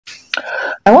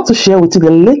I want to share with you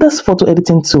the latest photo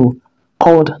editing tool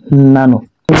called Nano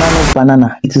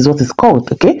Banana. It is what it's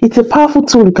called. Okay, it's a powerful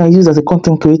tool you can use as a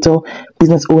content creator,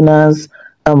 business owners,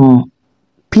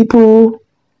 people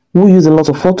who use a lot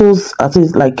of photos. At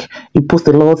least like you post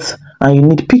a lot and you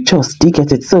need pictures. Do you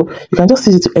get it? So you can just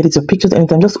use it to edit your pictures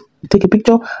anytime. Just take a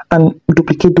picture and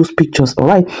duplicate those pictures. All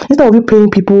right. Instead of you paying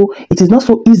people, it is not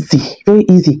so easy, very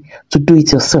easy to do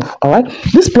it yourself. All right.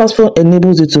 This platform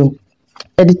enables you to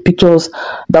edit pictures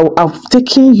that will have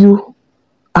taken you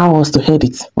hours to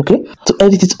edit, okay, to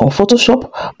edit it on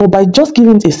Photoshop, but by just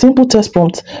giving it a simple text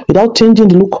prompt without changing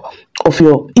the look of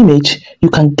your image, you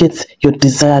can get your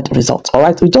desired result. All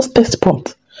right, with just text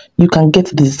prompt, you can get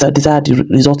the desired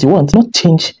result you want. Not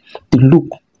change the look.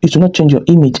 You should not change your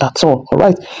image at all. All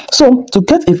right, so to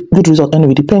get a good result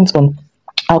anyway depends on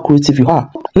how creative you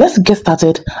are. Let's get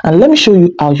started and let me show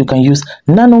you how you can use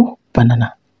Nano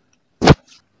Banana.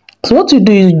 So what you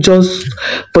do is just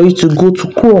for you to go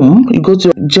to Chrome, you go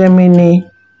to Gemini,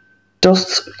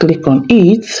 just click on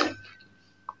it.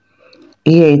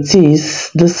 Here it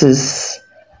is. This is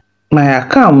my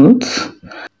account.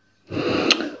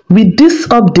 With this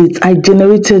update, I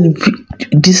generated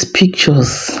these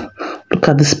pictures. Look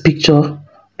at this picture.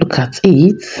 Look at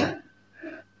it.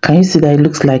 Can you see that it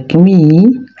looks like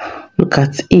me? Look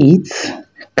at it.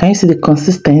 Can you see the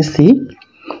consistency?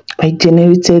 I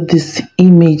generated these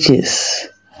images.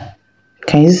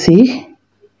 Can you see?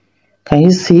 Can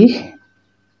you see?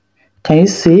 Can you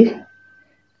see?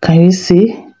 Can you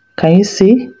see? Can you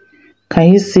see?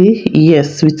 Can you see?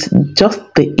 Yes, with just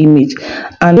the image.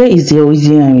 And here is the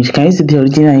original image. Can you see the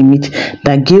original image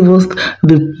that gave us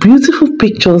the beautiful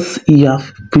pictures you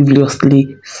have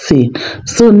previously seen?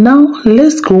 So now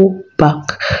let's go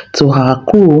back to our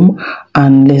Chrome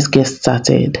and let's get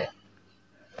started.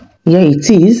 Here it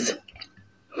is.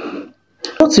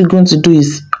 What you're going to do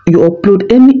is you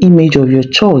upload any image of your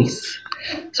choice.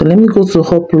 So let me go to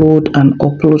upload and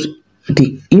upload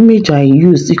the image I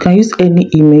used. You can use any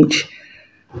image.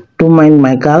 Don't mind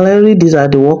my gallery. These are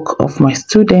the work of my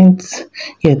students.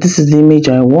 Yeah, this is the image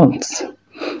I want.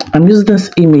 I'm using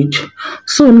this image.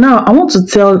 So now I want to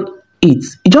tell it,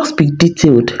 just be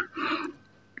detailed.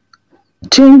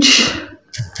 Change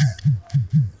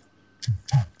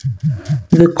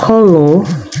the color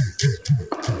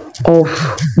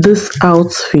of this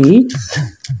outfit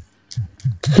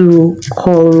to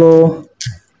color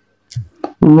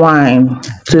wine,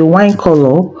 to a wine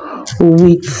color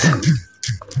with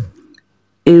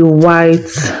a white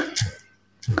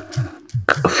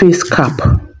face cap.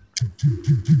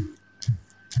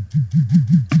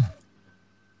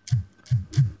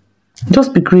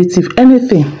 Just be creative.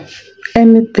 Anything.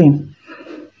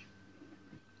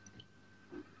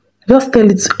 Just tell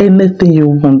it anything you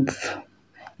want.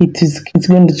 It's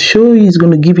going to show you, it's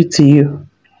going to give it to you.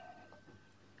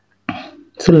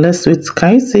 So let's wait.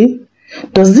 Can you see?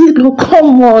 Does it look?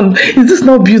 Come on, is this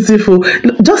not beautiful?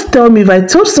 Just tell me, if I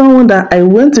told someone that I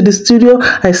went to the studio,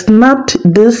 I snapped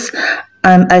this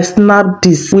and I snapped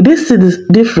this, would they see this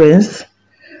difference?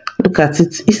 Look at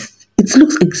it. It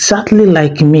looks exactly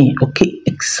like me. Okay,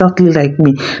 exactly like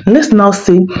me. Let's now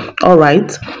say, all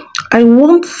right, I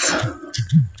want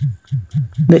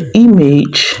the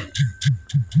image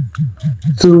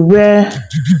to wear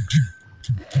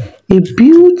a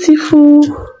beautiful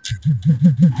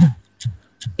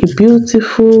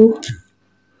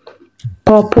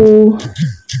purple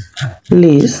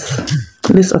lace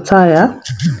attire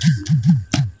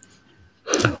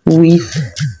with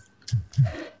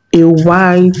a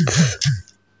white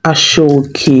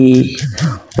ashoke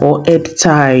or head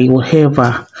tie,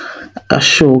 whatever.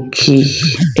 Ashoke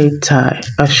head tie,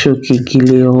 ashoke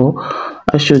gile or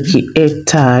ashoke head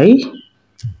tie.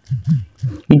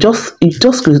 You just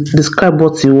describe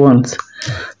what you want.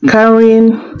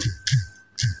 Carrying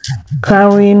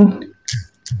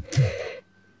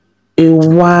a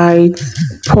white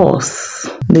purse.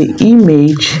 The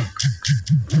image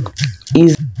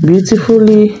is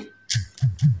beautifully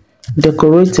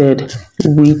decorated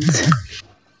with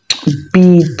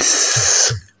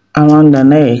beads around the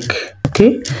neck.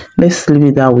 Okay, let's leave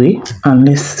it that way and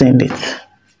let's send it.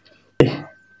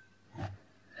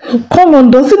 Come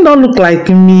on, does it not look like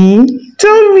me?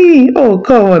 Tell me. Oh,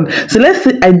 come on. So let's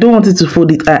say I don't want it to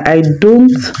fold it. I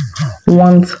don't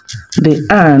want the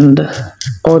hand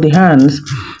or the hands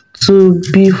to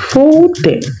be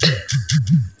folded.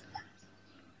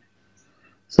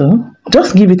 So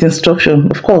just give it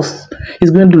instruction. Of course,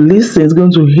 it's going to listen, it's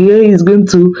going to hear, it's going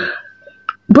to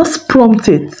just prompt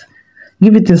it.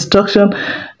 Give it instruction.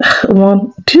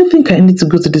 One, do you think I need to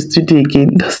go to the studio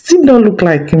again? Does it not look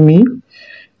like me?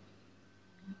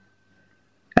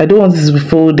 I don't want it to be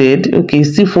folded. Okay,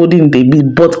 still folding it a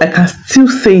bit, but I can still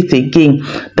say it again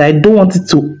that I don't want it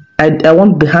to, I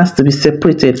want the hands to be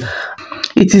separated.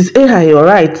 It is AI,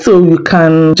 alright, so you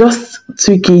can just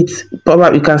tweak it.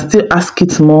 Probably you can still ask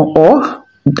it more or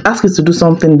ask it to do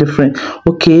something different.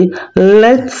 Okay,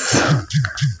 let's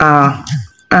our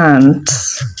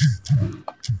ants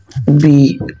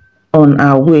be on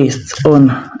our waist,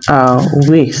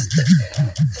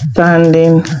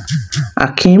 standing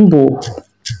akimbo,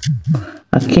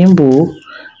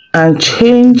 and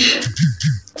change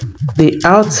the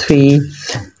outfit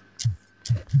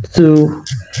to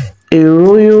a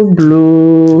royal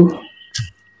blue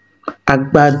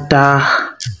agbada,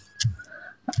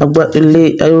 a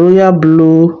royal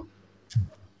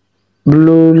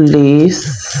blue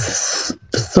lace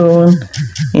sewn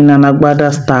in an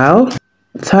agbada style,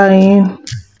 tying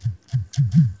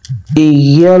a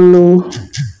yellow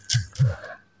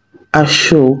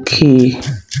ashoke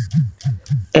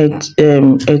head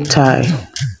tie.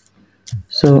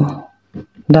 So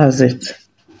that's it.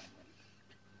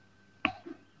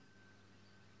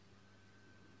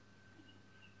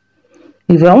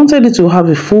 If I wanted it to have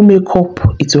a full makeup,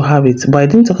 it will have it. But I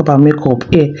didn't talk about makeup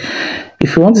here.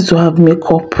 If you wanted to have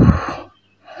makeup,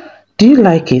 do you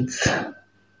like it?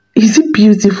 Is it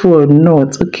beautiful or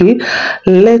not? Okay,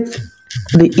 let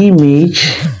the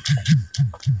image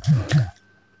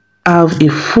have a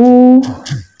full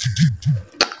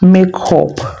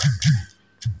makeup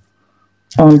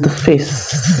on the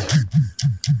face.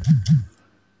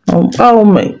 Oh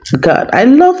my god, I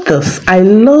love this. I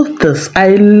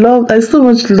so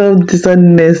much love this,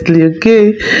 honestly.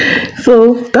 Okay,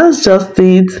 so that's just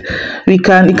it. You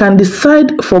can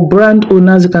decide, for brand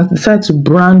owners, you can decide to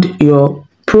brand your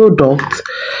product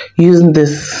using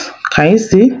this. Can you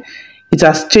see? It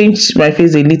has changed my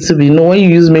face a little bit. You know, when you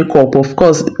use makeup, of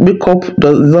course, makeup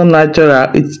is not natural.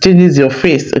 It changes your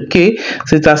face. Okay,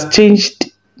 so it has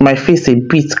changed my face a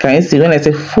bit. Can you see? When I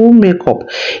say full makeup,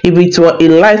 if it were a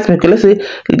light makeup, let's say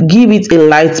give it a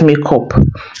light makeup,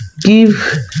 give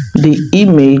the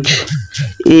image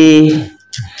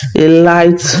a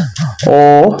light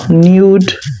or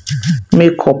nude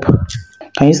makeup.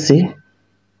 Can you see?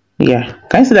 Yeah,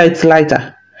 can you see that it's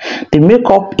lighter? The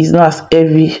makeup is not as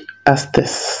heavy as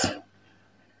this.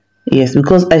 Yes,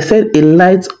 because I said a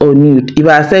light or nude. If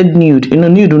I said nude, you know,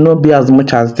 nude will not be as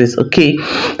much as this. Okay,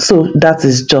 so that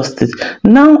is just it.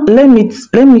 Now let me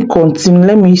continue.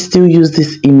 Let me still use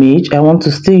this image. I want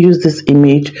to still use this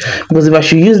image because if I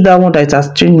should use that one that has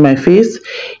changed my face,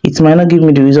 it might not give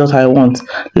me the result I want.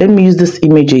 Let me use this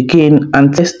image again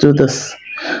and let's do this.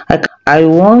 I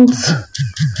want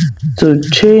to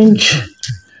change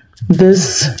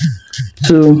this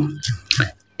to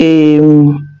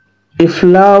a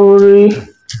flowery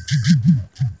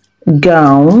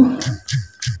gown,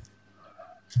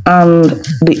 and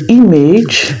the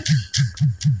image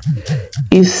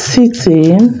is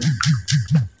sitting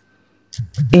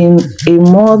in a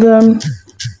modern,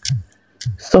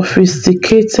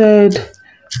 sophisticated,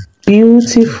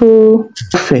 beautiful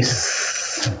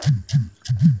office,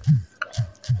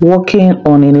 working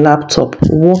on a laptop.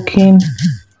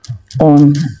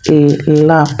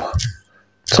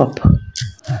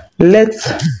 Let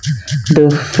the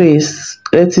face,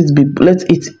 let it be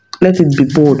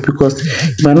bold, because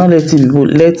if I not let it be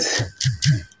bold, let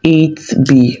it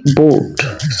be bold.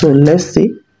 So let's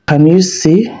see. Can you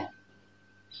see?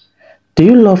 Do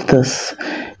you love this?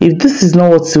 If this is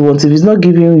not what you want, if it's not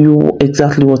giving you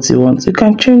exactly what you want, you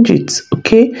can change it.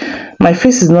 Okay, my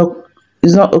face is not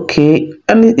okay,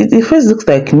 and the face looks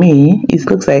like me. It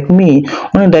looks like me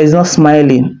when that is not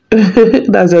smiling.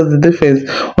 That's just the difference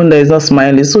when that is not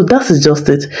smiling. So that is just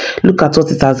it. Look at what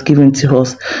it has given to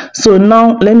us. So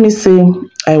now let me say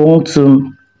I want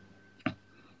to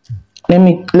let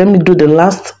me do the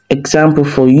last example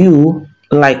for you,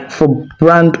 like for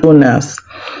brand owners.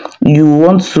 You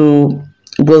want to,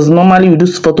 because normally we do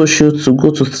photo shoots, to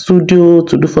go to studio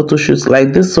to do photo shoots.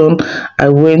 Like this one, I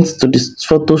went to this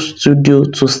photo studio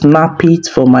to snap it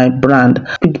for my brand.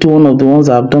 Picked one of the ones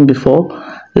I've done before.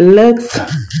 Let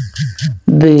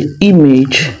the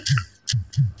image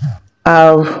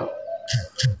have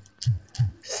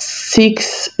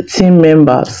 6 team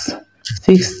members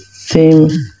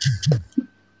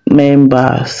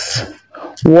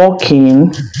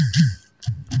working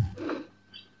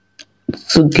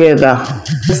together.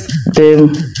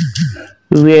 Them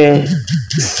wear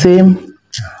same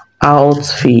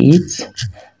outfit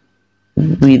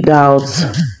without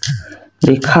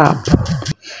the cap.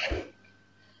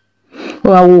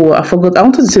 Oh, I forgot. I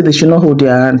wanted to say they should not hold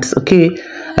their hands. Okay,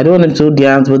 I don't want them to hold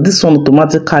their hands, but this one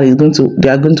automatically is going to, they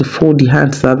are going to fold the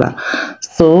hands rather.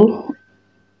 So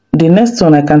the next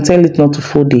one, I can tell it not to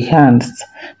fold the hands,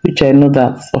 which I know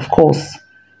that, of course,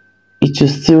 it will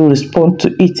still respond to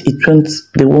it. It won't,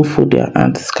 they won't fold their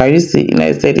hands. Can you see? You know,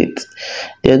 I said it.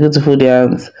 They are going to fold their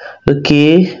hands.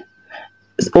 Okay.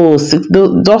 Oh,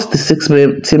 just the six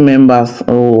team members.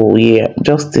 Oh yeah,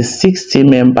 just the 6 team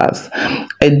members.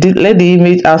 I did let the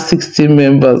image have 6 team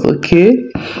members. Okay.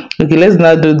 Okay, let's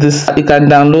now do this. You can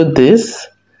download this.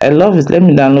 I love it. Let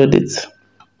me download it.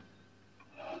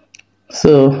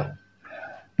 So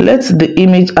let the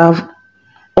image have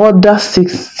other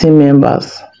 6 team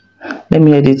members. Let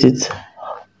me edit it.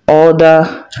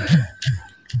 Other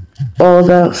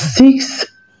 6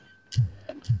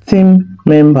 team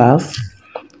members.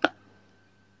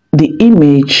 The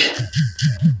image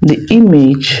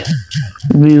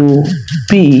will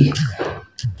be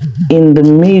in the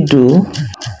middle.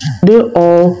 They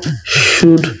all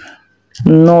should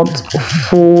not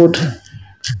fold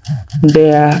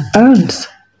their hands.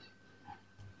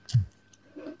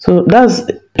 So that's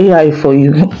AI for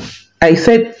you. I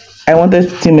said I wanted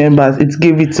team members, it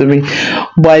gave it to me,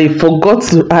 but I forgot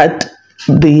to add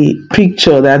the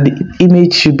picture that the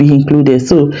image should be included.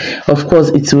 So of course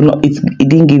it will not, it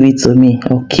didn't give it to me.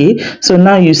 Okay, so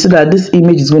now you see that this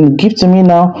image is going to give to me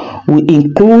now will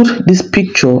include this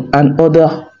picture and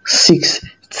other 6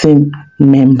 team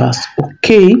members.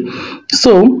 Okay,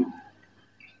 so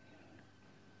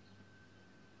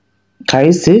can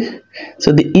you see?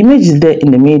 So the image is there in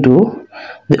the middle.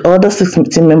 The other 6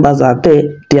 team members are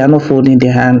there. They are not folding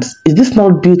their hands. Is this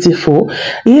not beautiful?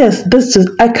 Yes, that's just,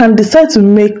 I can decide to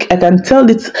make, I can tell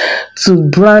it to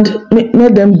brand, make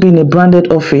them be in a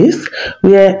branded office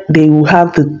where they will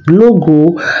have the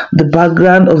logo, the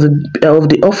background of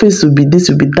the office will be this,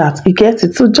 will be that. You get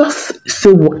it? So just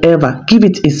say whatever, give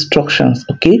it instructions.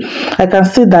 Okay, I can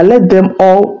say that let them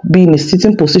all be in a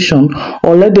sitting position,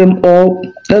 or let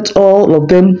all of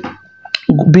them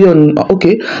be on.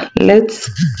 Okay, let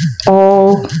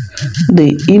all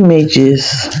the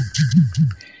images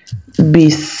be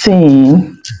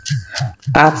seen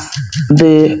at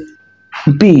the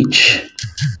beach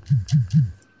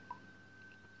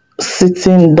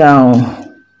sitting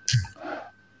down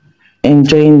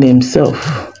enjoying themselves.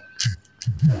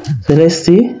 So let's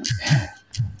see.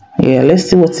 Yeah, let's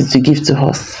see what it will give to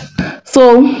us.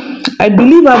 So I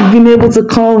believe I've been able to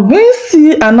convince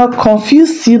you and not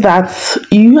confuse you that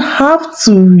you have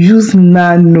to use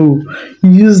Nano.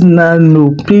 Use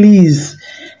Nano, please.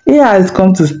 AI has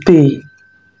come to stay.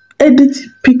 Edit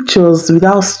pictures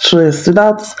without stress,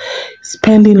 without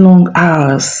spending long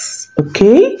hours.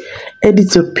 Okay?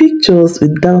 Edit your pictures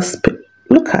without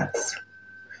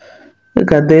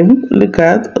Look at them. Look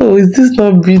at. Oh, is this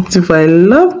not beautiful? I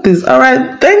love this. All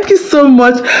right. Thank you so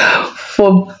much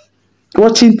for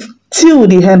watching till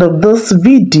the end of this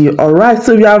video. All right.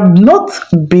 So if you have not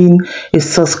been a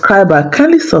subscriber,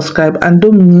 kindly subscribe and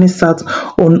don't miss out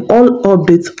on all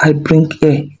updates I bring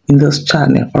here in this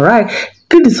channel. All right.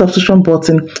 Click the subscription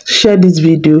button, share this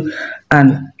video,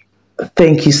 and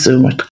thank you so much.